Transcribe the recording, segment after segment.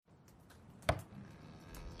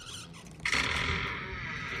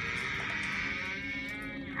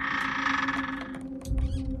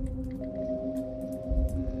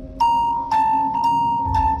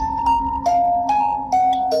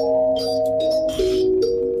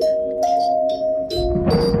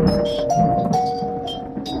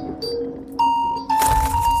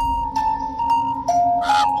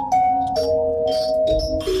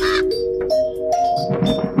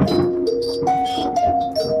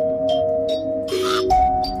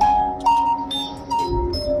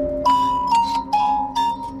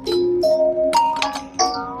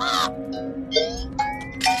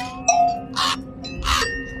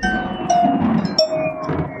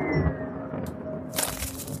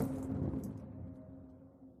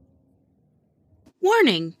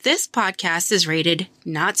Warning, this podcast is rated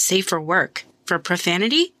not safe for work for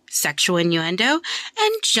profanity, sexual innuendo,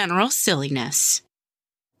 and general silliness.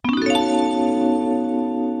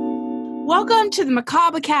 Welcome to the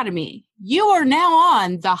Macabre Academy. You are now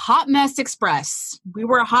on the Hot Mess Express. We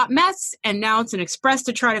were a hot mess, and now it's an express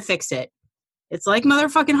to try to fix it. It's like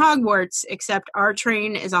motherfucking Hogwarts, except our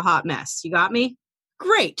train is a hot mess. You got me?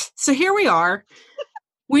 Great. So here we are.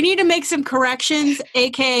 We need to make some corrections,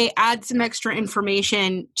 aka add some extra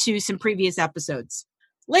information to some previous episodes.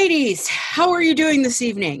 Ladies, how are you doing this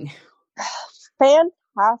evening?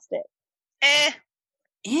 Fantastic.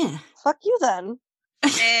 Yeah. Fuck you then.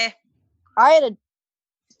 I had a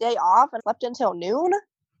day off and slept until noon.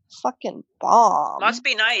 Fucking bomb. Must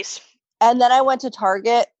be nice. And then I went to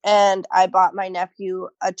Target and I bought my nephew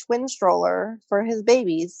a twin stroller for his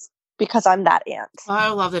babies because I'm that aunt. Oh, I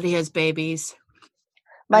love that he has babies.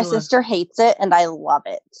 My sister hates it, and I love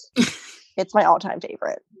it. It's my all-time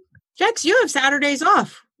favorite. Jex, you have Saturdays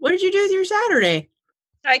off. What did you do with your Saturday?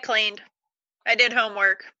 I cleaned. I did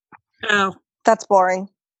homework. Oh. That's boring.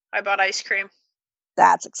 I bought ice cream.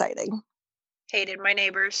 That's exciting. Hated my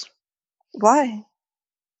neighbors. Why?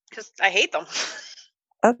 Because I hate them.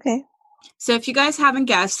 Okay. So if you guys haven't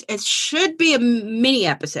guessed, it should be a mini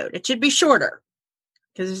episode. It should be shorter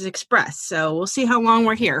because it's express. So we'll see how long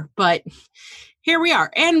we're here. But here we are.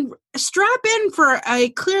 And strap in for a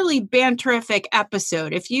clearly banterific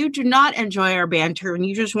episode. If you do not enjoy our banter and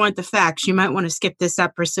you just want the facts, you might want to skip this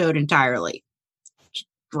episode entirely. Just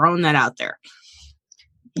throwing that out there.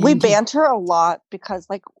 We banter a lot because,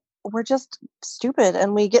 we're just stupid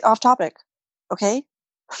and we get off topic. Okay?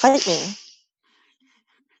 Fight me.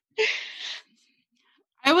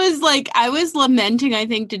 I was lamenting, I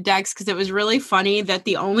think, to Dex because it was really funny that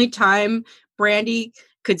the only time Brandy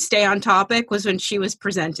could stay on topic was when she was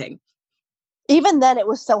presenting. Even then, it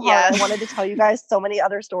was so hard. Yeah. I wanted to tell you guys so many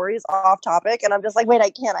other stories off topic, and I'm just like, wait,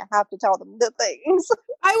 I can't. I have to tell them the things.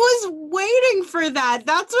 I was waiting for that.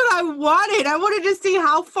 That's what I wanted. I wanted to see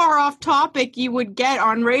how far off topic you would get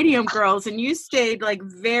on Radium Girls, and you stayed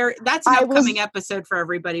very. That's an upcoming episode for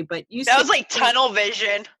everybody, but you. That was like tunnel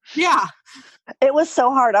vision. Yeah. It was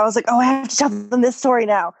so hard. I was like, oh, I have to tell them this story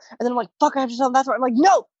now. And then I'm like, fuck, I have to tell them that story. I'm like,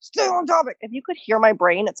 no, stay on topic. If you could hear my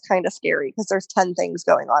brain, it's kind of scary because there's 10 things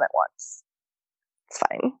going on at once. It's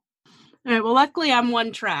fine. All right. Well, luckily I'm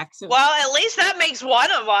one track. So. Well, at least that makes one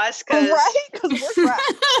of us. Right? Because we're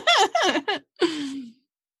tracked.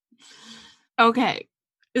 Okay.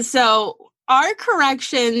 So our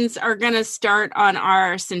corrections are going to start on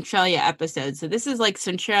our Centralia episode. So this is like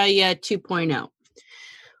Centralia 2.0.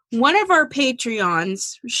 One of our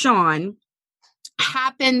Patreons, Sean,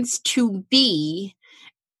 happens to be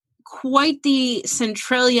quite the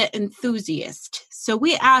Centralia enthusiast. So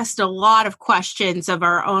we asked a lot of questions of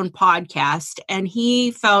our own podcast, and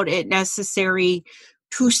he felt it necessary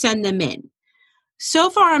to send them in. So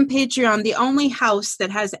far on Patreon, the only house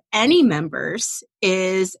that has any members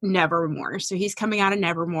is Nevermore. So he's coming out of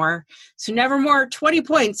Nevermore. So Nevermore, 20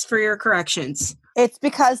 points for your corrections. It's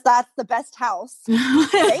because that's the best house.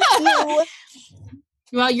 Thank you.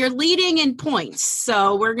 Well, you're leading in points.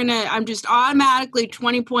 So I'm just automatically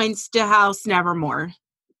 20 points to House Nevermore.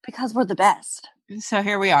 Because we're the best. So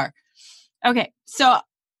here we are. Okay. So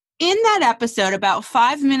in that episode, about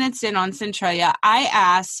 5 minutes in on Centralia, I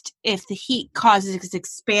asked if the heat causes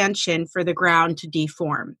expansion for the ground to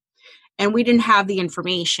deform. And we didn't have the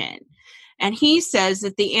information. And he says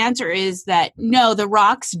that the answer is that no, the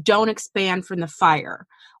rocks don't expand from the fire.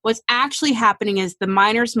 What's actually happening is the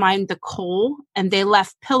miners mined the coal and they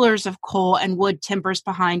left pillars of coal and wood timbers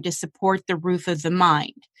behind to support the roof of the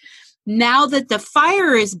mine. Now that the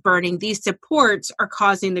fire is burning, these supports are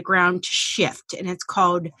causing the ground to shift, and it's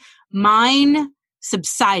called mine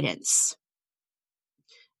subsidence,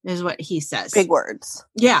 is what he says. Big words.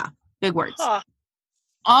 Yeah, big words. Huh.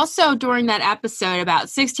 Also, during that episode, about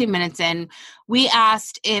 16 minutes in, we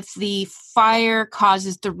asked if the fire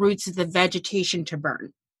causes the roots of the vegetation to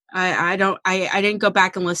burn. I didn't go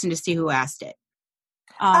back and listen to see who asked it.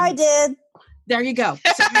 I did. There you go.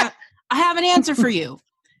 So I have an answer for you.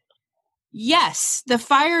 Yes, the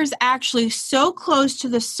fire is actually so close to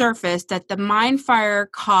the surface that the mine fire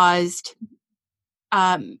caused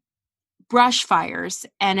brush fires,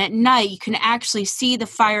 and at night you can actually see the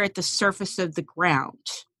fire at the surface of the ground.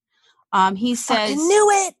 He says, I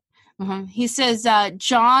knew it. He says,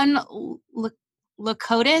 John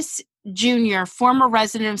Lacotis Jr., former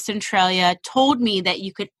resident of Centralia, told me that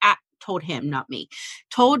you could told him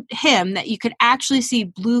that you could actually see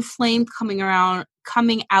blue flame coming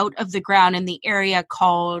out of the ground in the area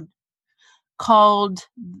called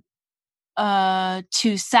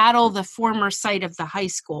to saddle the former site of the high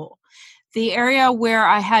school, the area where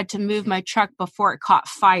I had to move my truck before it caught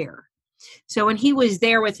fire. So when he was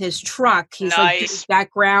there with his truck, he's like, "Dude,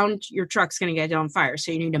 that ground, your truck's going to get on fire,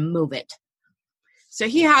 so you need to move it." So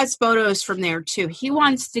he has photos from there too. He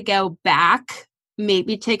wants to go back,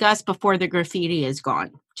 maybe take us before the graffiti is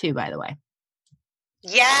gone too, by the way.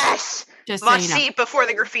 Yes! Just Must so you know. see it before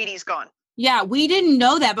the graffiti's gone. Yeah, we didn't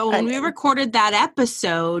know that, but when we recorded that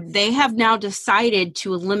episode, they have now decided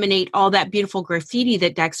to eliminate all that beautiful graffiti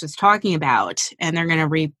that Dex was talking about, and they're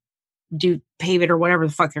going to pave it or whatever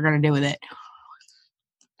the fuck they're going to do with it.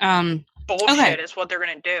 Bullshit is what they're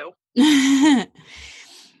going to do.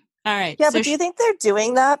 All right. Yeah, but do you think they're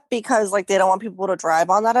doing that because like they don't want people to drive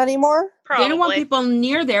on that anymore? Probably. They don't want people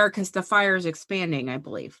near there because the fire is expanding, I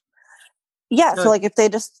believe. Yeah, so like if they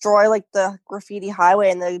destroy like the graffiti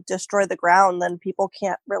highway and they destroy the ground, then people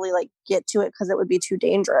can't really like get to it because it would be too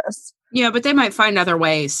dangerous. Yeah, but they might find other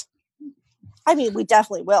ways. I mean, we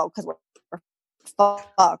definitely will because we're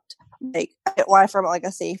fucked. Like, why from like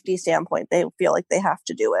a safety standpoint, they feel like they have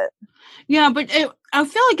to do it. Yeah, but I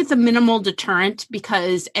feel like it's a minimal deterrent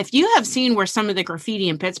because if you have seen where some of the graffiti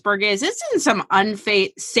in Pittsburgh is, it's in some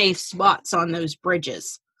unsafe spots on those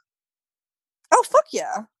bridges. Oh, fuck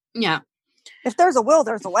yeah. Yeah. If there's a will,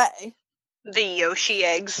 there's a way. The Yoshi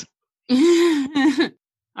eggs. All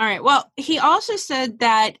right. Well, he also said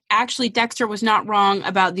that actually Dexter was not wrong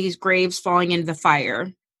about these graves falling into the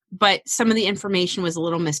fire, but some of the information was a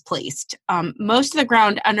little misplaced. Most of the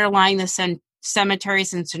ground underlying the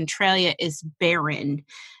cemeteries in Centralia is barren,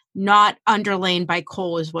 not underlain by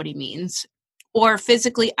coal is what he means, or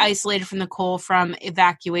physically isolated from the coal from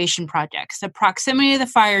evacuation projects. The proximity of the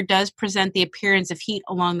fire does present the appearance of heat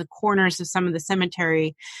along the corners of some of the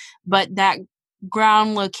cemetery, but that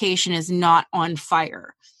ground location is not on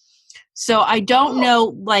fire. So I don't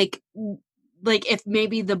know, like if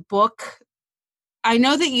maybe the book, I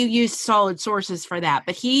know that you use solid sources for that,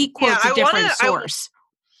 but he quotes a different source.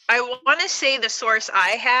 I want to say the source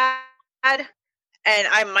I had, and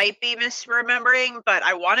I might be misremembering, but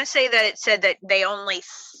I want to say that it said that they only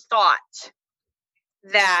thought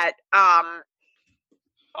that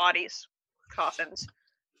bodies, coffins.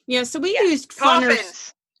 Yeah, so we used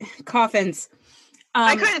coffins. Coffins.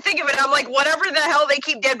 I couldn't think of it. I'm like, whatever the hell they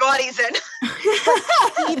keep dead bodies in.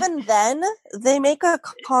 Even then, they make a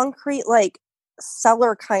concrete like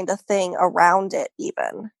cellar kind of thing around it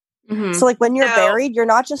even. Mm-hmm. So like when you're buried, you're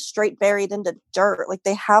not just straight buried into dirt. Like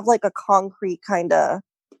they have like a concrete kind of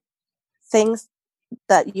things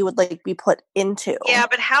that you would like be put into. Yeah,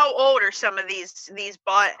 but how old are some of these ancient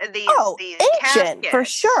caskets? For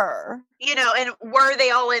sure. You know, and were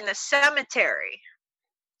they all in the cemetery?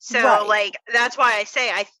 So like that's why I say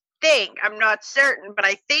I think, I'm not certain, but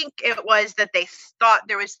I think it was that they thought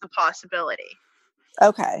there was the possibility.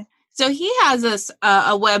 Okay. So he has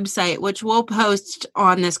a website, which we'll post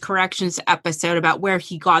on this corrections episode about where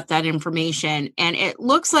he got that information. And it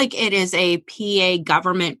looks like it is a PA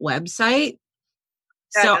government website.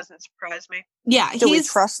 That doesn't surprise me. Yeah. Do we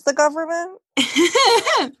trust the government?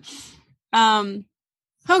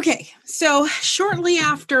 Okay. So shortly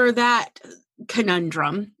after that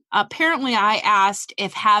conundrum, apparently I asked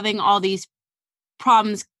if having all these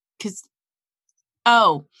problems,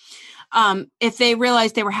 if they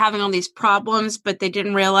realized they were having all these problems, but they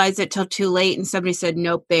didn't realize it till too late, and somebody said,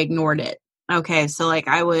 nope, they ignored it. Okay, so like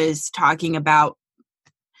I was talking about...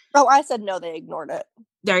 Oh, I said no, they ignored it.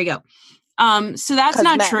 There you go. So that's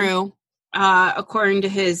not true, according to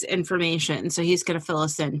his information. So he's going to fill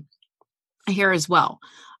us in here as well.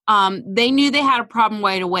 They knew they had a problem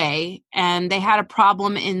right away, and they had a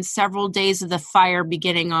problem in several days of the fire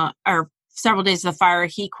several days of the fire.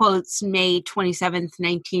 He quotes May 27th,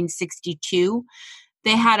 1962.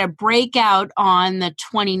 They had a breakout on the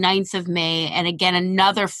 29th of May, and again,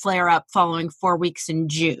 another flare-up following 4 weeks in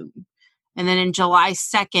June. And then in July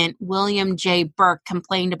 2nd, William J. Burke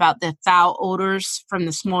complained about the foul odors from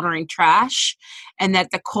the smoldering trash and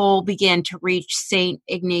that the coal began to reach St.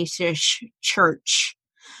 Ignatius Church.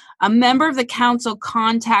 A member of the council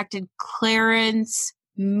contacted Clarence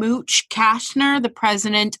Mooch Kashner, the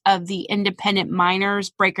president of the Independent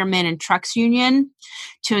Miners, Brakermen, and Trucks Union,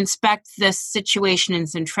 to inspect this situation in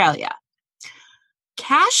Centralia.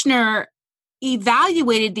 Kashner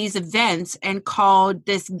evaluated these events and called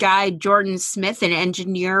this guy, Jordan Smith, an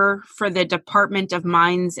engineer for the Department of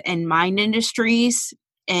Mines and Mine Industries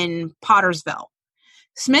in Pottersville.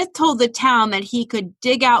 Smith told the town that he could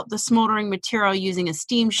dig out the smoldering material using a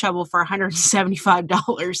steam shovel for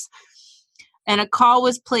 $175. And a call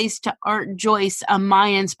was placed to Art Joyce, a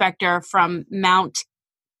mine inspector from Mount,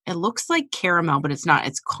 it looks like Caramel, but it's not,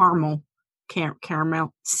 it's Carmel. Caramel.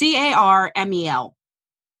 Carmel.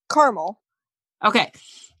 Caramel. Okay.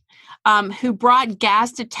 Who brought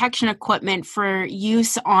gas detection equipment for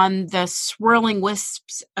use on the swirling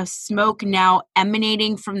wisps of smoke now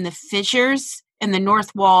emanating from the fissures in the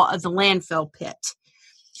north wall of the landfill pit.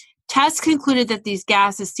 Tests concluded that these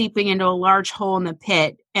gases seeping into a large hole in the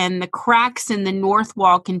pit, and the cracks in the north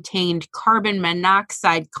wall contained carbon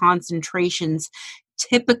monoxide concentrations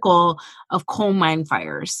typical of coal mine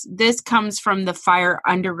fires. This comes from the fire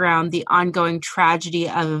underground, the ongoing tragedy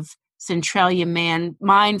of Centralia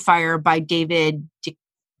mine fire by David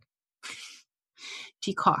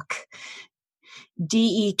Dekok.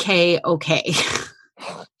 D-E-K-O-K.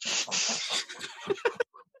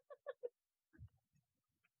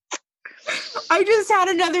 I just had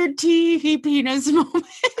another tee penis moment.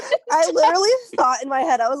 I literally thought in my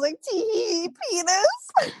head, I was like, tee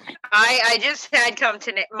penis. I just had come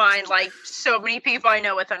to mind like so many people I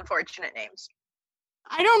know with unfortunate names.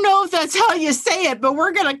 I don't know if that's how you say it, but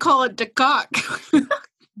we're going to call it Dekok.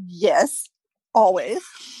 Yes, always.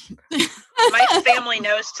 My family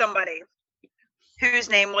knows somebody whose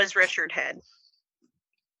name was Richard Head.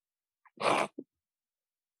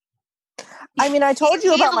 I mean, I told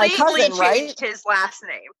you about my cousin, right? His last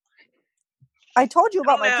name. I told you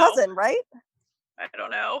about my cousin, right? I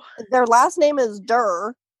don't know. Their last name is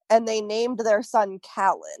Durr, and they named their son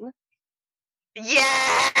Callan.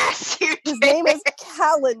 Yes! His name is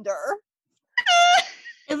Calendar.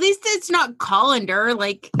 At least it's not colander.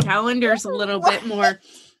 Like, calendar's a little bit more.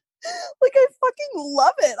 Like, I fucking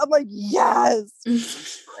love it. I'm like, yes.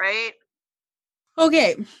 Right?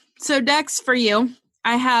 Okay, so next for you,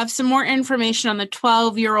 I have some more information on the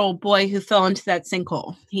 12-year-old boy who fell into that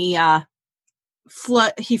sinkhole. He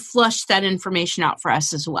flushed that information out for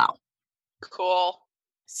us as well. Cool.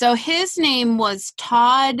 So his name was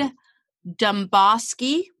Todd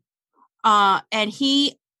Domboski, and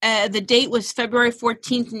he the date was February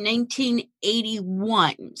 14th,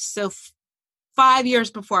 1981. So 5 years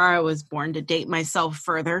before I was born, to date myself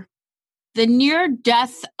further. The near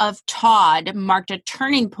death of Todd marked a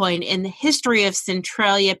turning point in the history of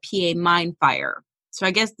Centralia, PA mine fire. So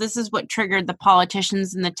I guess this is what triggered the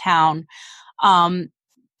politicians in the town,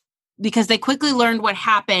 because they quickly learned what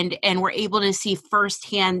happened and were able to see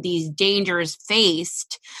firsthand these dangers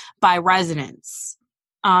faced by residents.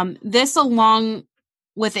 This, along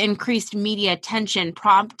with increased media attention,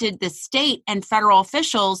 prompted the state and federal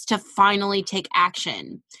officials to finally take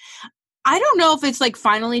action. I don't know if it's like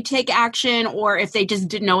finally take action or if they just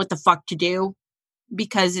didn't know what the fuck to do,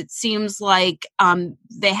 because it seems like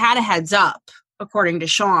they had a heads up, according to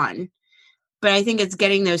Sean. But I think it's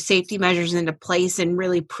getting those safety measures into place and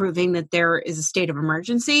really proving that there is a state of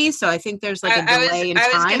emergency. So I think there's like a delay in time.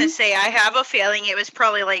 I was going to say, I have a feeling it was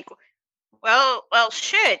probably like, well,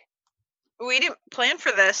 shit. We didn't plan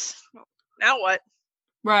for this. Now what?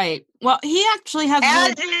 Right. Well, he actually has...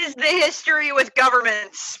 As is the history with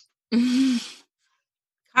governments.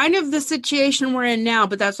 Kind of the situation we're in now,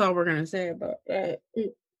 but that's all we're going to say about that.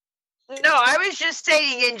 No, I was just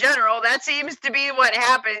saying in general, that seems to be what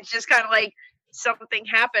happens. Just kind of like something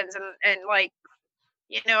happens and like,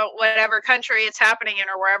 you know, whatever country it's happening in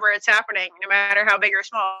or wherever it's happening, no matter how big or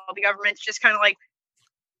small, the government's just kind of like,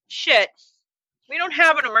 shit, we don't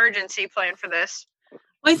have an emergency plan for this.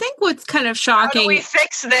 Well, I think what's kind of shocking... How do we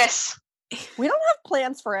fix this? We don't have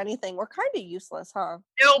plans for anything. We're kind of useless, huh?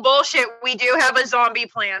 No bullshit. We do have a zombie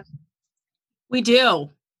plan. We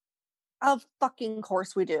do. Of fucking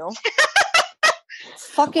course we do.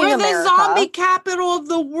 Fucking We're America. the zombie capital of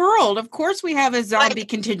the world. Of course we have a zombie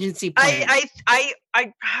contingency plan. I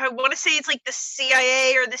want to say it's like the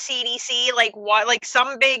CIA or the CDC, like what, like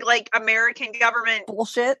some big like American government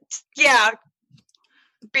bullshit. Yeah.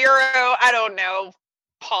 Bureau, I don't know.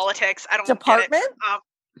 Politics, I don't Department? get it.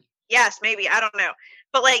 Yes, maybe, I don't know.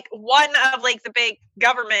 But like one of like the big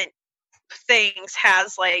government things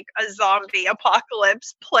has like a zombie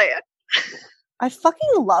apocalypse plan. I fucking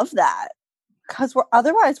love that. Because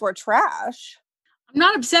otherwise we're trash. I'm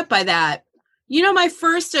not upset by that. You know, my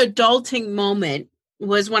first adulting moment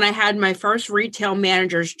was when I had my first retail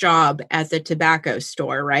manager's job at the tobacco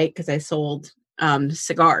store, right? Because I sold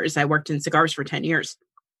cigars. I worked in cigars for 10 years.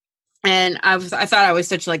 And I thought I was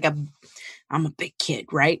such like I'm a big kid,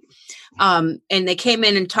 right? And they came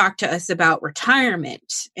in and talked to us about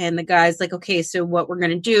retirement. And the guy's like, okay, so what we're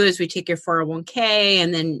going to do is we take your 401k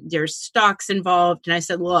and then there's stocks involved. And I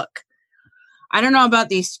said, look, I don't know about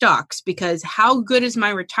these stocks because how good is my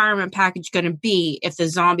retirement package going to be if the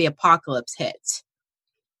zombie apocalypse hits?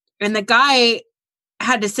 And the guy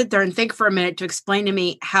had to sit there and think for a minute to explain to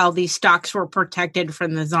me how these stocks were protected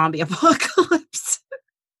from the zombie apocalypse.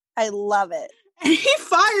 I love it. And he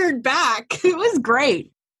fired back. It was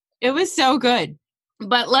great. It was so good.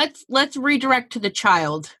 But let's redirect to the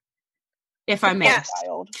child, if I may. Yes.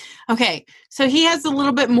 Okay, so he has a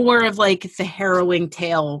little bit more of like the harrowing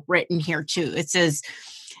tale written here too. It says,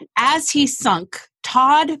 as he sunk,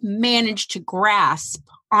 Todd managed to grasp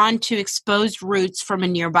onto exposed roots from a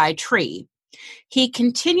nearby tree. He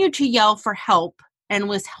continued to yell for help and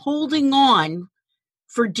was holding on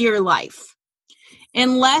for dear life.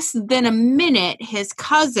 In less than a minute, his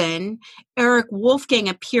cousin, Eric Wolfgang,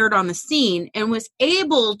 appeared on the scene and was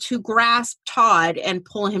able to grasp Todd and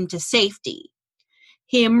pull him to safety.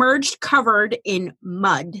 He emerged covered in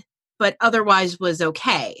mud, but otherwise was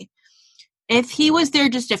okay. If he was there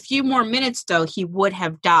just a few more minutes, though, he would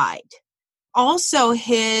have died. Also,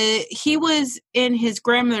 he was in his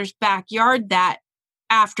grandmother's backyard that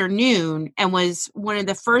afternoon and was one of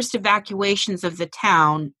the first evacuations of the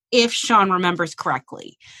town, if Sean remembers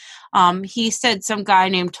correctly. He said some guy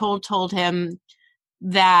named told him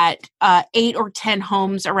that 8 or 10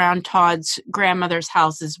 homes around Todd's grandmother's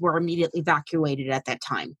houses were immediately evacuated at that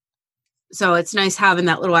time. So it's nice having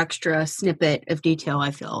that little extra snippet of detail,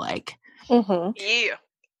 I feel like. Mm-hmm. Yeah.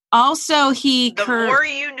 Also, The more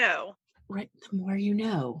you know. Right, the more you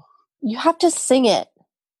know. You have to sing it.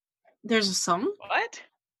 There's a song? What?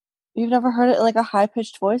 You've never heard it in like a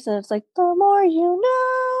high-pitched voice and it's like, the more you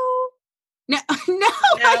know. No,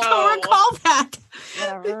 I don't recall that.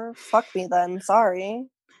 Whatever. Fuck me then. Sorry.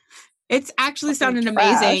 It's actually Fucking sounded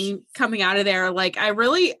trash. amazing coming out of there. Like, I'm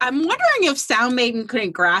wondering if Sound Maiden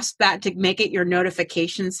couldn't grasp that to make it your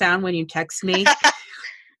notification sound when you text me. Fuck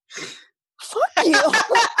you.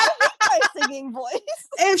 I hate my singing voice.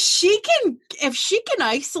 If she can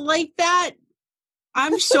isolate that,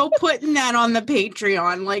 I'm so putting that on the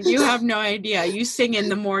Patreon. Like, you have no idea. You sing in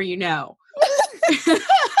The More You Know.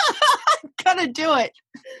 I'm gonna do it.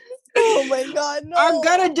 Oh my God, no. I'm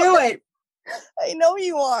gonna do it. I know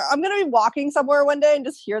you are. I'm gonna be walking somewhere one day and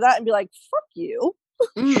just hear that and be like, fuck you.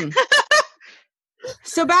 Mm.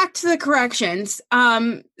 So back to the corrections.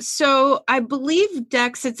 So I believe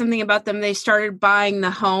Dex said something about them. They started buying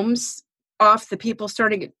the homes off the people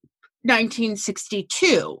starting in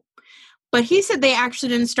 1962. But he said they actually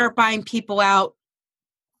didn't start buying people out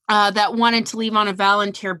that wanted to leave on a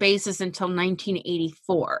volunteer basis until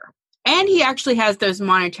 1984. And he actually has those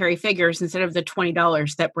monetary figures instead of the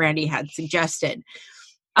 $20 that Brandy had suggested.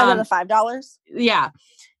 And then the $5? Yeah.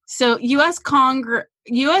 So U.S.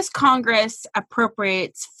 Congress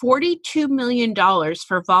appropriates $42 million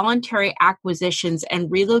for voluntary acquisitions and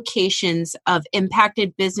relocations of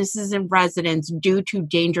impacted businesses and residents due to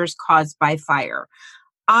dangers caused by fire,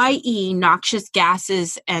 i.e. noxious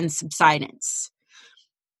gases and subsidence.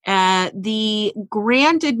 The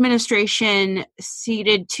grant administration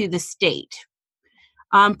ceded to the state.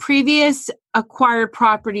 Previous acquired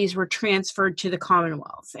properties were transferred to the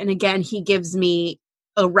Commonwealth. And again, he gives me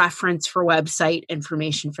a reference for website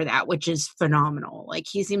information for that, which is phenomenal. Like,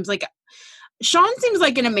 Sean seems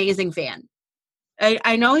like an amazing fan.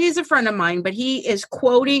 I know he's a friend of mine, but he is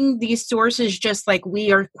quoting these sources just like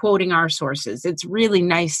we are quoting our sources. It's really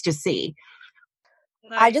nice to see.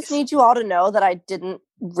 Nice. I just need you all to know that I didn't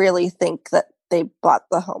really think that they bought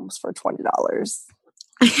the homes for $20. Like,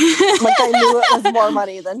 I knew it was more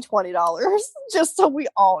money than $20, just so we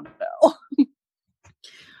all know.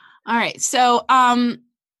 All right. So,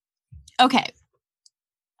 okay.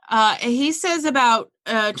 He says about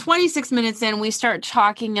 26 minutes in, we start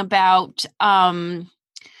talking about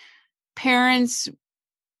parents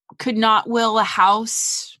could not will a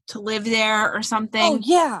house to live there or something. Oh,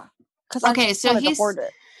 yeah. Okay, so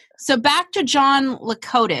So back to John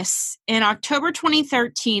Lakotis. In October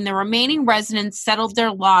 2013, the remaining residents settled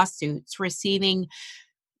their lawsuits, receiving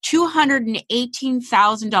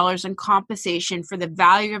 $218,000 in compensation for the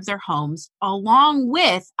value of their homes, along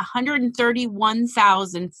with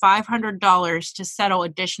 $131,500 to settle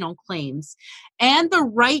additional claims, and the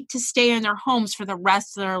right to stay in their homes for the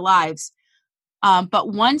rest of their lives.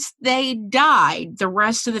 But once they died, the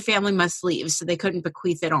rest of the family must leave, so they couldn't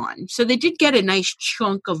bequeath it on. So they did get a nice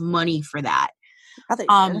chunk of money for that.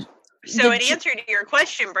 So in answer to your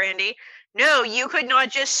question, Brandy, no, you could not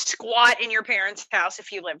just squat in your parents' house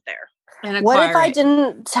if you lived there. What if I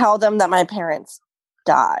didn't tell them that my parents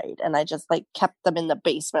died and I just like kept them in the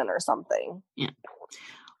basement or something? Yeah.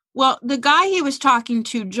 Well, the guy he was talking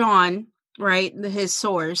to, John, right, his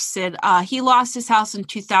source, said he lost his house in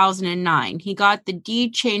 2009. He got the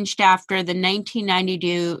deed changed after the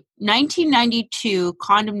 1992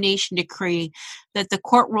 condemnation decree that the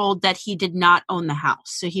court ruled that he did not own the house,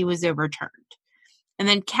 so he was overturned. And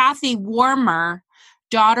then Kathy Warmer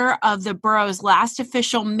daughter of the borough's last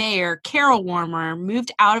official mayor, Carol Warmer,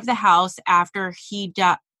 moved out of the house after she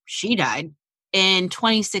died in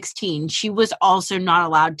 2016. She was also not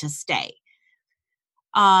allowed to stay.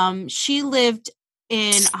 She lived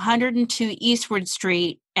in 102 Eastwood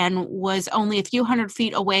Street and was only a few hundred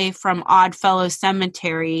feet away from Oddfellow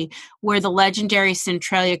Cemetery, where the legendary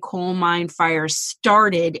Centralia coal mine fire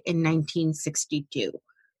started in 1962.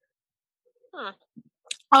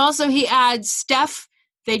 Also, he adds, Steph,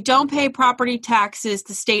 they don't pay property taxes.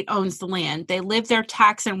 The state owns the land. They live there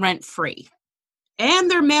tax and rent free. And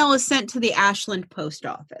their mail is sent to the Ashland post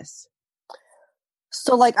office.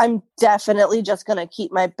 So, like, I'm definitely just going to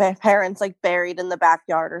keep my parents, like, buried in the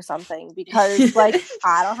backyard or something because, like,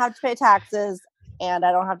 I don't have to pay taxes and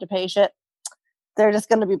I don't have to pay shit. They're just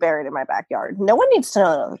going to be buried in my backyard. No one needs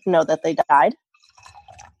to know that they died.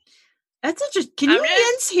 That's such a... Can you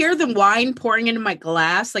hear the wine pouring into my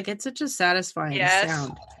glass? Like, it's such a satisfying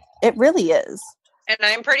sound. It really is. And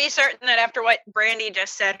I'm pretty certain that after what Brandy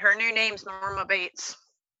just said, her new name's Norma Bates.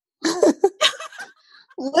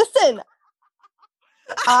 Listen...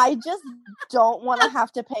 I just don't want to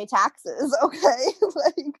have to pay taxes, okay?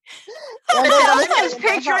 Like, I'm just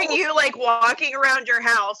picturing you, like, walking around your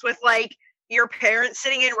house with, like, your parents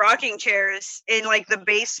sitting in rocking chairs in, like, the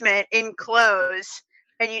basement in clothes,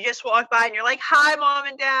 and you just walk by and you're like, hi, Mom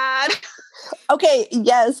and Dad. Okay,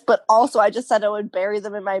 yes, but also I just said I would bury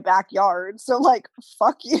them in my backyard, so, like,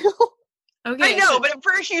 fuck you. Okay, I know, but at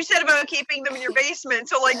first you said about keeping them in your basement,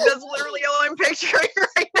 so, like, that's literally all I'm picturing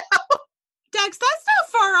right now. Dex, that's not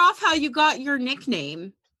far off how you got your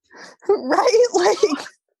nickname. Right? Like,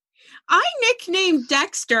 I nicknamed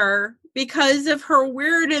Dexter because of her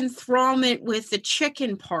weird enthrallment with the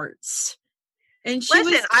chicken parts. And she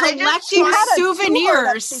was collecting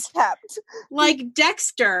souvenirs like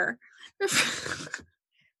Dexter.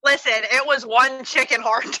 Listen, it was one chicken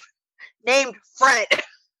heart named Fred.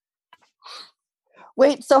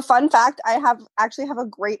 Wait, so fun fact, I actually have a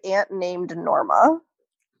great aunt named Norma.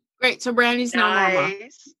 Great, so Brandy's not Norma.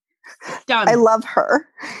 Done. I love her.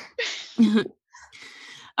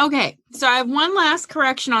 Okay, so I have one last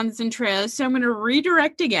correction on Centralia, so I'm going to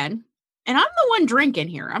redirect again. And I'm the one drinking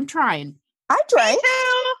here. I'm trying. I drank.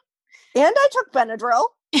 And I took Benadryl.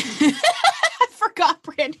 I forgot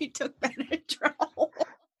Brandy took Benadryl.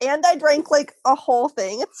 And I drank, like, a whole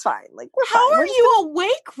thing. It's fine. Like, we're fine. How are you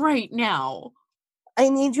awake right now? I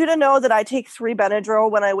need you to know that I take 3 Benadryl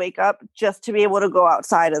when I wake up just to be able to go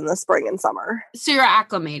outside in the spring and summer. So you're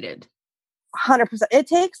acclimated. 100%. It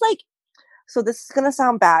takes, like, so this is going to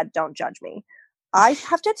sound bad. Don't judge me. I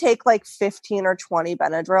have to take, like, 15 or 20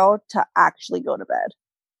 Benadryl to actually go to bed.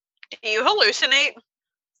 Do you hallucinate?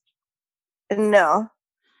 No.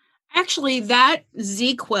 Actually, that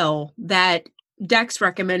Z-Quil that Dex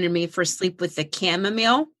recommended me for sleep with the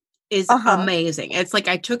chamomile is amazing. It's like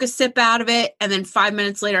I took a sip out of it, and then 5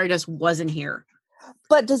 minutes later, I just wasn't here.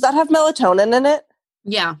 But does that have melatonin in it?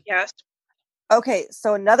 Yeah. Yes. Okay,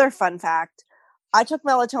 so another fun fact. I took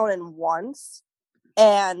melatonin once,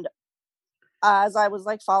 and as I was,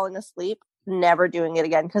 like, falling asleep, never doing it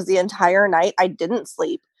again, because the entire night I didn't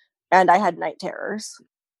sleep, and I had night terrors.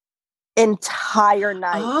 Entire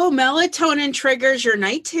night. Oh, melatonin triggers your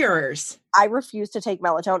night terrors. I refuse to take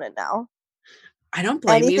melatonin now. I don't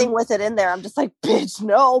blame Anything you. with it in there, I'm just like, bitch,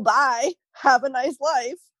 no, bye. Have a nice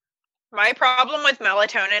life. My problem with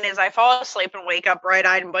melatonin is I fall asleep and wake up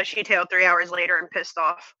bright-eyed and bushy-tailed 3 hours later and pissed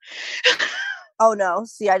off. Oh, no.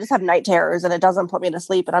 See, I just have night terrors, and it doesn't put me to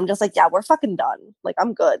sleep. And I'm just like, yeah, we're fucking done. Like,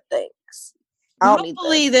 I'm good. Thanks.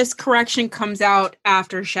 Hopefully this correction comes out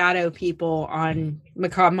after Shadow People on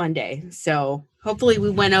Macabre Monday. So hopefully we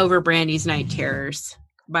went over Brandy's night terrors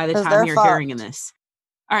by the time you're hearing this.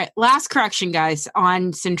 All right, last correction, guys,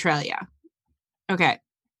 on Centralia. Okay.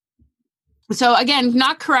 So again,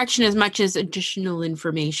 not correction as much as additional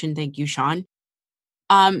information. Thank you, Sean.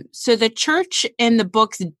 So the church in the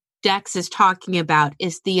books Dex is talking about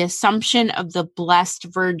is the Assumption of the Blessed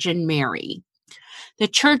Virgin Mary. The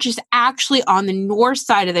church is actually on the north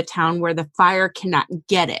side of the town where the fire cannot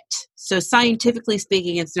get it. So scientifically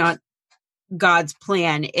speaking, it's not God's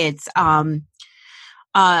plan. It's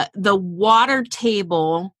the water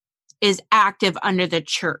table is active under the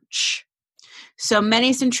church. So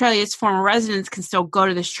many Centralia's former residents can still go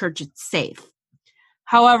to this church. It's safe.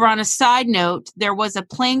 However, on a side note, there was a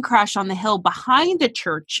plane crash on the hill behind the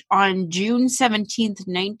church on June 17th,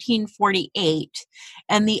 1948,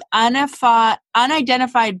 and the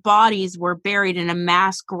unidentified bodies were buried in a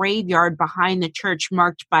mass graveyard behind the church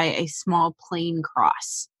marked by a small plain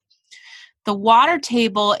cross. The water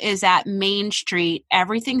table is at Main Street.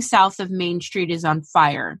 Everything south of Main Street is on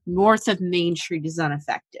fire. North of Main Street is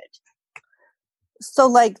unaffected. So,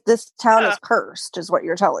 like, this town is cursed, is what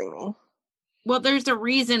you're telling me. Well, there's a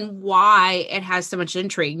reason why it has so much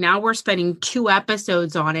intrigue. Now we're spending 2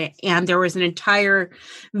 episodes on it, and there was an entire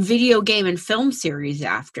video game and film series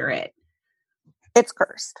after it. It's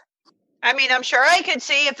cursed. I mean, I'm sure I could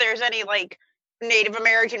see if there's any, like, Native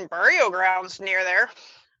American burial grounds near there.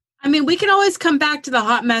 I mean, we can always come back to the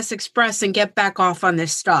Hot Mess Express and get back off on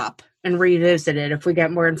this stop and revisit it if we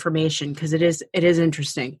get more information, because it is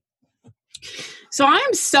interesting. So I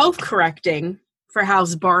am self-correcting for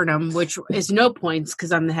House Barnum, which is no points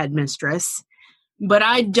because I'm the headmistress. But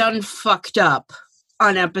I done fucked up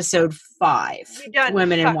on episode 5,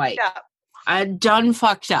 Women in White. I done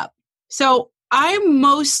fucked up. So I'm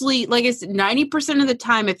mostly, like I said, 90% of the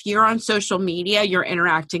time, if you're on social media, you're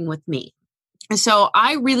interacting with me. So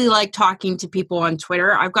I really like talking to people on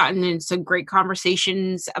Twitter. I've gotten in some great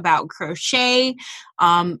conversations about crochet.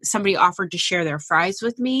 Somebody offered to share their fries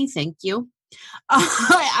with me. Thank you.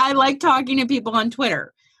 I like talking to people on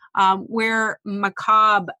Twitter. We're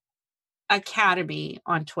Macabre Academy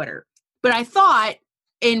on Twitter. But I thought,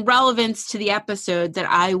 in relevance to the episode, that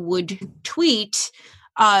I would tweet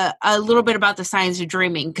a little bit about the science of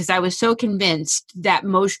dreaming, because I was so convinced that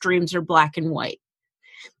most dreams are black and white.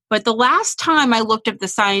 But the last time I looked up the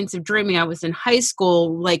science of dreaming, I was in high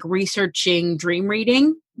school, like researching dream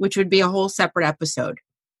reading, which would be a whole separate episode.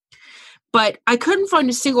 But I couldn't find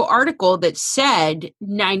a single article that said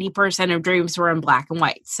 90% of dreams were in black and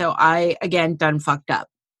white. So I, again, done fucked up.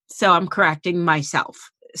 So I'm correcting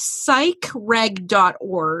myself.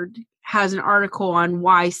 Psychreg.org has an article on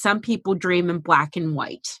why some people dream in black and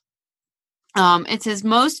white. It says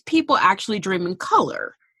most people actually dream in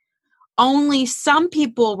color. Only some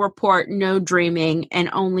people report no dreaming, and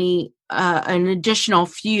only an additional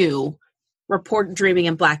few report dreaming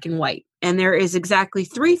in black and white. And there is exactly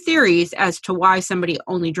 3 theories as to why somebody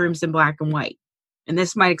only dreams in black and white. And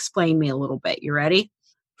this might explain me a little bit. You ready?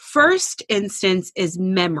 First instance is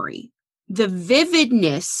memory. The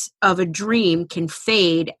vividness of a dream can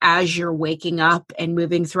fade as you're waking up and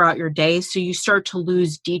moving throughout your day. So you start to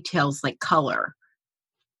lose details like color.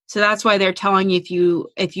 So that's why they're telling you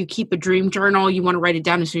if you keep a dream journal, you want to write it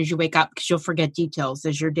down as soon as you wake up, because you'll forget details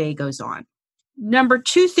as your day goes on. Number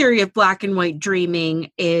 2 theory of black and white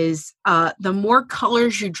dreaming is the more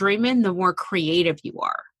colors you dream in, the more creative you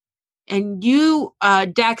are. And you,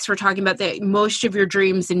 Dex, were talking about that most of your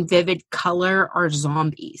dreams in vivid color are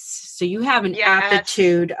zombies. So you have an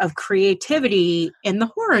aptitude of creativity in the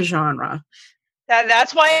horror genre.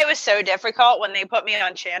 That's why it was so difficult when they put me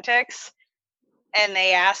on Chantix. And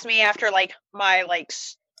they asked me after, like, my, like,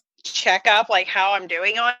 checkup, like, how I'm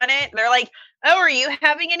doing on it. They're like, oh, are you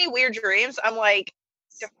having any weird dreams? I'm like,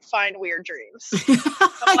 define weird dreams.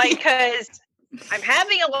 I'm like, because I'm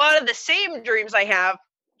having a lot of the same dreams I have,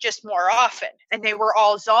 just more often. And they were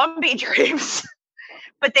all zombie dreams.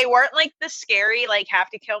 But they weren't, like, the scary, like, have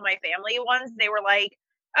to kill my family ones. They were like,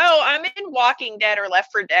 oh, I'm in Walking Dead or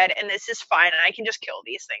Left 4 Dead, and this is fine. And I can just kill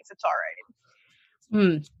these things. It's all right.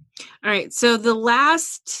 All right. So the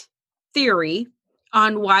last theory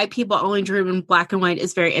on why people only dream in black and white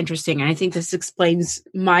is very interesting. And I think this explains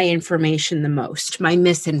my information the most, my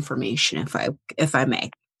misinformation, if I may,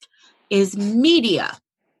 is media.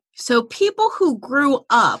 So people who grew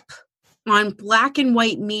up on black and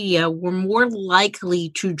white media were more likely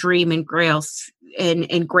to dream in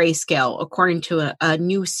grayscale, according to a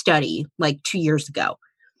new study like 2 years ago.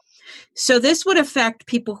 So this would affect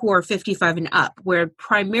people who are 55 and up, where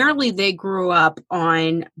primarily they grew up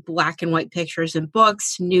on black and white pictures and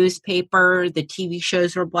books, newspaper, the TV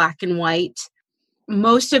shows were black and white.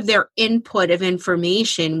 Most of their input of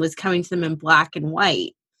information was coming to them in black and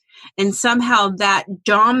white. And somehow that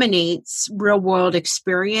dominates real-world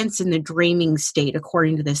experience in the dreaming state,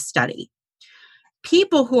 according to this study.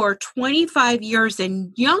 People who are 25 years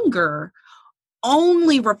and younger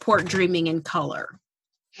only report dreaming in color.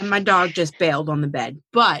 And my dog just bailed on the bed.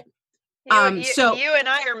 But so you and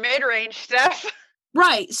I are mid-range, Steph.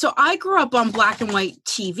 Right. So I grew up on black and white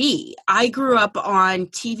TV. I grew up on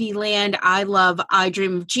TV Land. I love I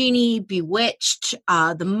Dream of Jeannie, Bewitched,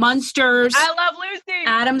 The Munsters. I love Lucy.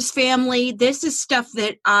 Addams Family. This is stuff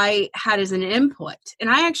that I had as an input. And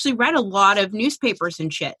I actually read a lot of newspapers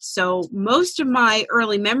and shit. So most of my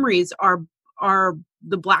early memories are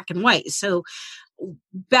the black and white. So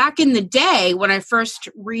back in the day when I first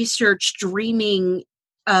researched dreaming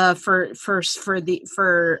for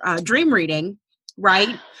dream reading,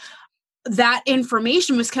 right, that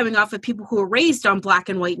information was coming off of people who were raised on black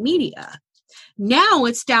and white media. Now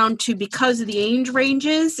it's down to, because of the age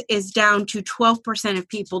ranges, is down to 12% of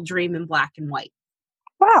people dream in black and white.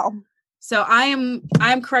 Wow. So I'm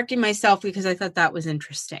correcting myself because I thought that was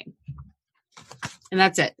interesting. And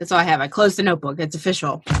that's it. That's all I have. I closed the notebook. It's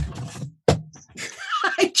official.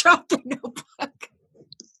 I dropped the notebook.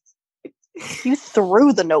 You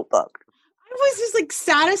threw the notebook. I was just like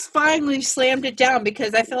satisfyingly slammed it down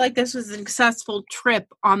because I feel like this was a successful trip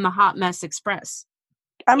on the Hot Mess Express.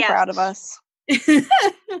 I'm proud of us.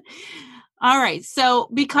 All right. So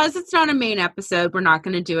because it's not a main episode, we're not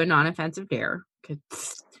going to do a non-offensive dare.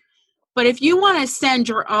 But if you want to send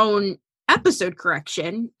your own episode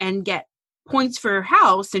correction and get points for your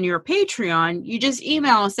house and your Patreon, you just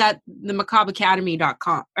email us at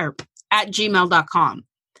themacabreacademy.com or at gmail.com.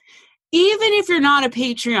 Even if you're not a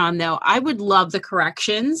Patreon, though, I would love the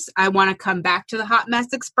corrections. I want to come back to the Hot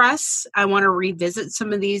Mess Express. I want to revisit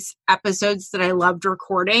some of these episodes that I loved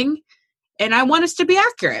recording. And I want us to be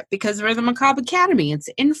accurate because we're the Macabre Academy. It's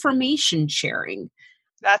information sharing.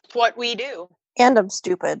 That's what we do. And I'm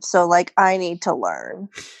stupid, so, like, I need to learn.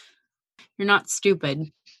 You're not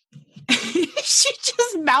stupid. She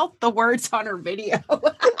just mouthed the words on her video.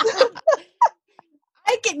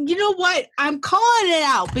 You know what? I'm calling it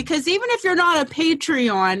out because even if you're not a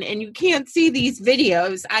Patreon and you can't see these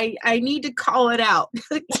videos, I need to call it out.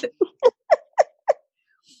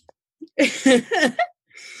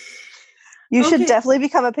 You should definitely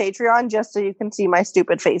become a Patreon just so you can see my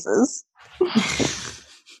stupid faces.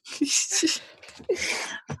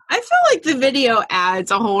 I feel like the video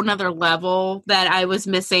adds a whole nother level that I was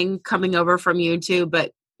missing coming over from YouTube,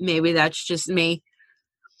 but maybe that's just me.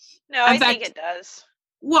 No, I think it does.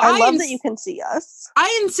 Well, I love that you can see us.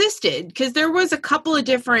 I insisted because there was a couple of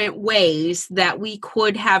different ways that we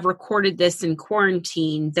could have recorded this in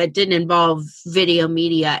quarantine that didn't involve video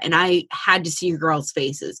media, and I had to see your girls'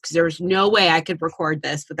 faces because there was no way I could record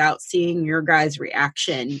this without seeing your guys'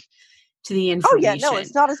 reaction to the information. Oh yeah, no,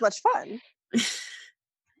 it's not as much fun.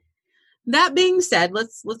 That being said,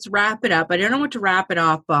 let's wrap it up. I don't know what to wrap it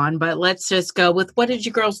up on, but let's just go with, what did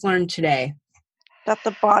you girls learn today? That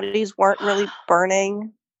the bodies weren't really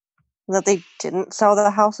burning. That they didn't sell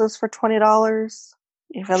the houses for $20.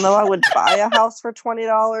 Even though I would buy a house for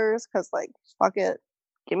 $20 because, like, fuck it.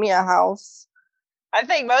 Give me a house. I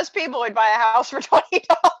think most people would buy a house for $20.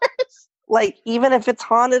 Like, even if it's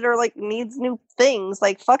haunted or, like, needs new things,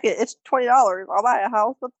 like, fuck it. It's $20. I'll buy a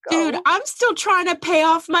house. Let's go. Dude, I'm still trying to pay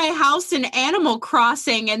off my house in Animal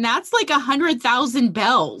Crossing, and that's like 100,000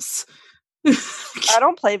 bells. I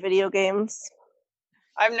don't play video games.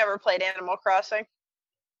 I've never played Animal Crossing.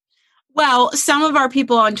 Well, some of our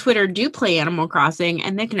people on Twitter do play Animal Crossing,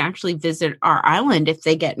 and they can actually visit our island if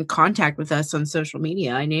they get in contact with us on social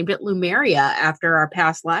media. I named it Lumeria after our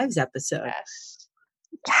past lives episode. Yes.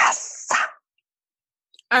 Yes.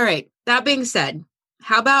 All right. That being said,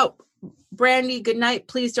 how about Brandy? Good night.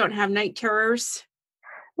 Please don't have night terrors.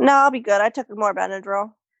 No, I'll be good. I took more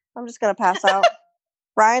Benadryl. I'm just going to pass out.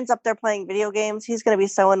 Ryan's up there playing video games. He's going to be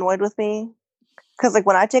so annoyed with me. Because, like,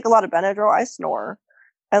 when I take a lot of Benadryl, I snore.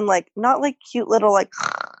 And, like, not, like, cute little, like,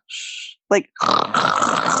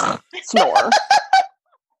 snore.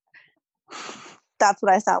 That's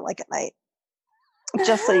what I sound like at night.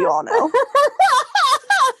 Just so you all know.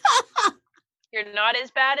 You're not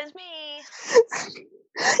as bad as me.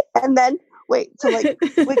 And then, wait, so, like,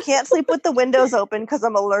 we can't sleep with the windows open because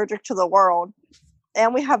I'm allergic to the world.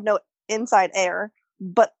 And we have no inside air.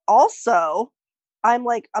 But also, I'm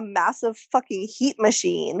like a massive fucking heat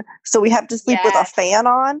machine. So we have to sleep with a fan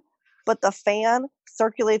on. But the fan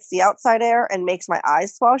circulates the outside air and makes my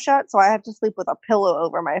eyes swell shut. So I have to sleep with a pillow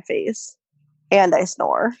over my face. And I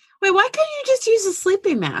snore. Wait, why couldn't you just use a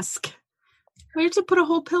sleeping mask? Why did you put a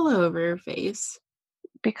whole pillow over your face?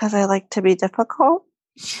 Because I like to be difficult.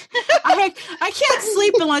 I can't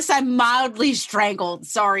sleep unless I'm mildly strangled.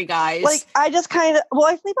 Sorry, guys. Like, I just kind of,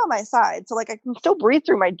 I sleep on my side. So, like, I can still breathe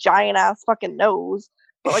through my giant ass fucking nose.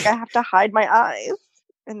 But, like, I have to hide my eyes.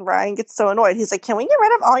 And Ryan gets so annoyed. He's like, can we get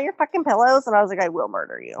rid of all your fucking pillows? And I was like, I will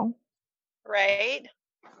murder you. Right?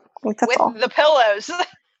 Like, with the pillows.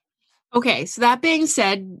 Okay, so that being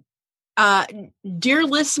said, dear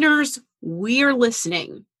listeners, we're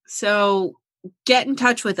listening. So get in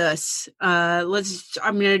touch with us. I'm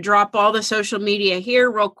going to drop all the social media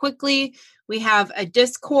here real quickly. We have a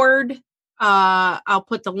Discord. I'll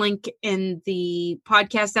put the link in the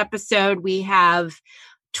podcast episode. We have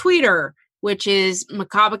Twitter, which is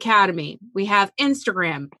Macabre Academy. We have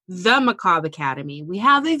Instagram, The Macabre Academy. We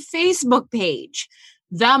have a Facebook page,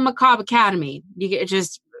 The Macabre Academy. You get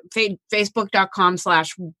just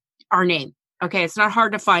facebook.com/our name. Okay, it's not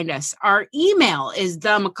hard to find us. Our email is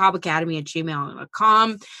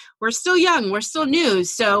themacabreacademy@gmail.com. We're still young. We're still new.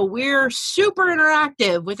 So we're super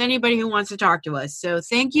interactive with anybody who wants to talk to us. So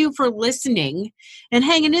thank you for listening and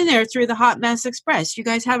hanging in there through the Hot Mess Express. You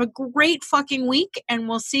guys have a great fucking week, and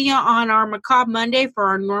we'll see you on our Macabre Monday for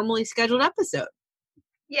our normally scheduled episode.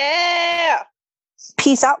 Yeah.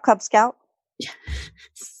 Peace out, Cub Scout.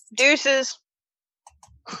 Deuces.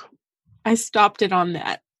 I stopped it on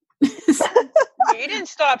that. You didn't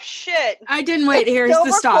stop shit. I didn't wait. Here's Still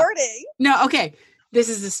the stop. recording. No, okay. This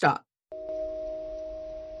is the stop.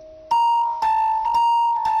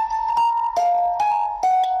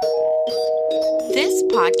 This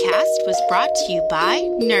podcast was brought to you by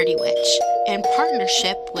Nerdy Witch in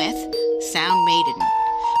partnership with Sound Maiden.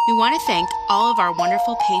 We want to thank all of our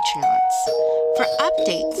wonderful Patreons. For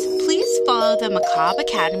updates, please follow the Macabre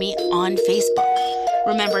Academy on Facebook.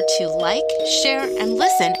 Remember to like, share, and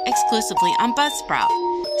listen exclusively on Buzzsprout.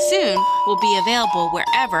 Soon, we'll be available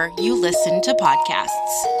wherever you listen to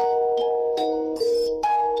podcasts.